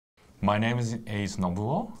My name is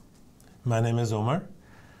Nobuo. My name is Omar.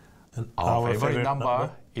 And our favorite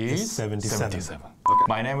number is 77. Okay.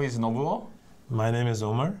 My name is Nobuo. My name is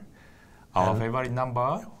Omar. Our favorite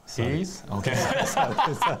number is... Okay.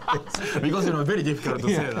 Because very difficult to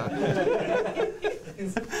say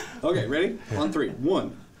that. Okay, ready? On three.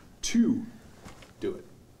 1, 2, do it.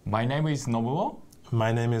 My name is Nobuo.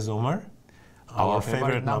 My name is Omar. Our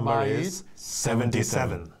favorite number is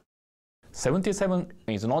 77. 77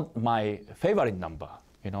 is not my favorite number.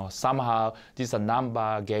 Somehow this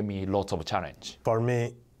number gave me lots of challenge. For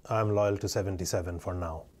me, I'm loyal to 77 for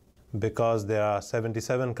now, because there are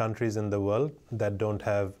 77 countries in the world that don't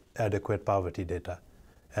have adequate poverty data,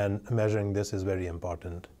 and measuring this is very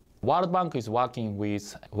important. World Bank is working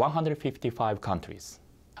with 155 countries.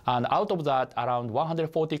 And out of that, around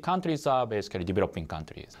 140 countries are basically developing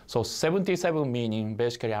countries. So 77 meaning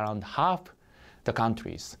basically around half the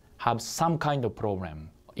countries have some kind of problem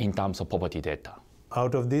in terms of poverty data.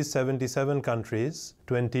 Out of these 77 countries,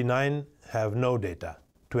 29 have no data.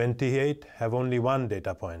 28 have only one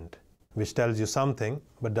data point, which tells you something,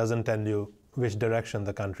 but doesn't tell you which direction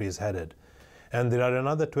the country is headed. And there are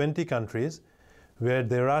another 20 countries where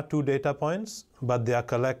there are 2 data points, but they are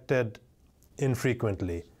collected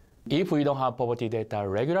infrequently. If we don't have poverty data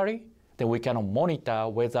regularly, then we cannot monitor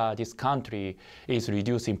whether this country is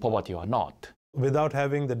reducing poverty or not. Without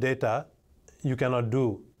having the data, you cannot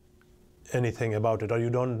do anything about it, or you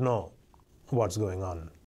don't know what's going on.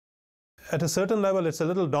 At a certain level, it's a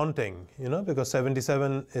little daunting, because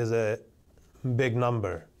 77 is a big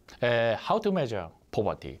number. How to measure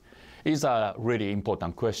poverty is a really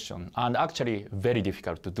important question, and actually very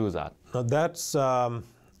difficult to do that. Now, that's a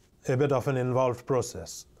bit of an involved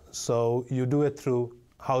process. So you do it through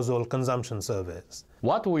household consumption surveys.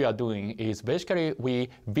 What we are doing is basically we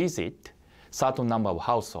visit certain number of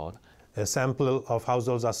households. A sample of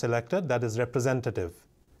households are selected that is representative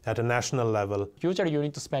at a national level. Usually you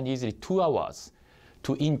need to spend easily 2 hours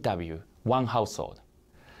to interview one household.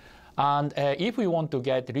 And if we want to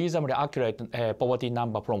get reasonably accurate poverty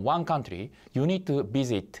number from one country, you need to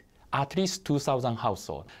visit at least 2,000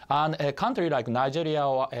 households. And a country like Nigeria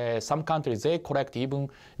or some countries, they collect even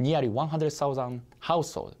nearly 100,000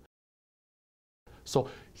 households. So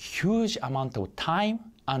huge amount of time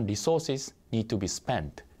and resources need to be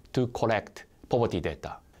spent to collect poverty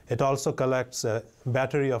data. It also collects a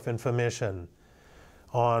battery of information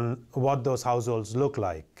on what those households look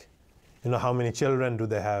like. How many children do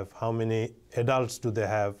they have? How many adults do they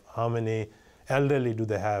have? How many elderly do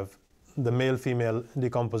they have? The male-female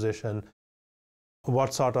decomposition.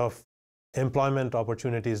 What sort of employment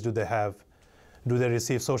opportunities do they have? Do they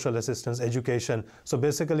receive social assistance, education? So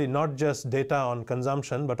basically not just data on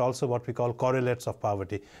consumption, but also what we call correlates of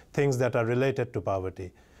poverty, things that are related to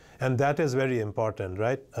poverty. And that is very important,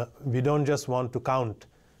 right? We don't just want to count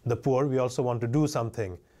the poor, we also want to do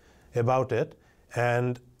something about it.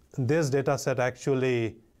 And this data set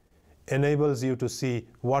actually enables you to see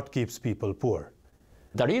what keeps people poor.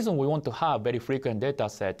 The reason we want to have very frequent data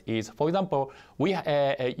set is, for example,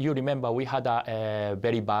 you remember we had a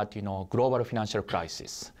very bad global financial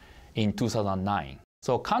crisis in 2009.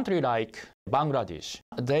 So a country like Bangladesh,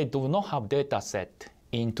 they do not have data set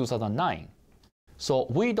in 2009. So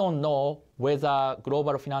we don't know whether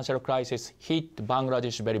global financial crisis hit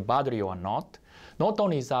Bangladesh very badly or not. Not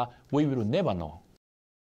only that, we will never know.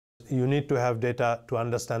 You need to have data to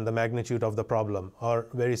understand the magnitude of the problem, or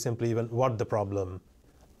very simply even what the problem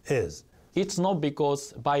is. It's not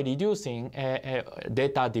because by reducing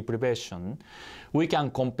data deprivation, we can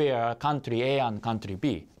compare country A and country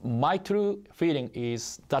B. My true feeling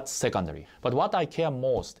is that's secondary. But what I care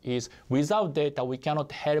most is without data, we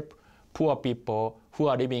cannot help poor people who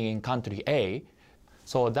are living in country A.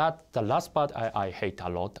 So that's the last part I hate a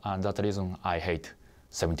lot, and that's the reason I hate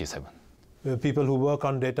 77. People who work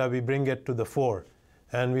on data, we bring it to the fore,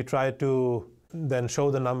 and we try to then show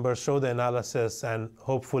the numbers, show the analysis, and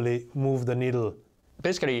hopefully move the needle.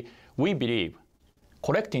 Basically, we believe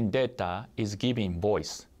collecting data is giving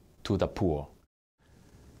voice to the poor.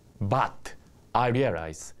 But I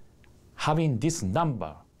realize having this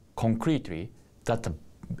number concretely, that's an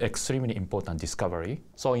extremely important discovery.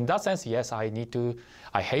 So in that sense, yes, I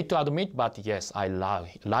hate to admit, but yes, I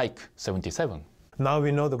like 77. Now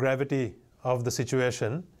we know the gravity of the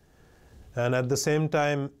situation, and at the same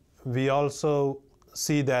time, we also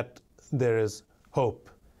see that there is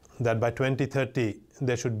hope, that by 2030,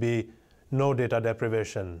 there should be no data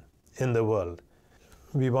deprivation in the world.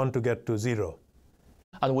 We want to get to 0.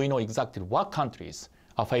 And we know exactly what countries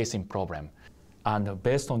are facing problem. And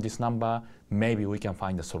based on this number, maybe we can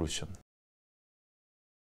find a solution.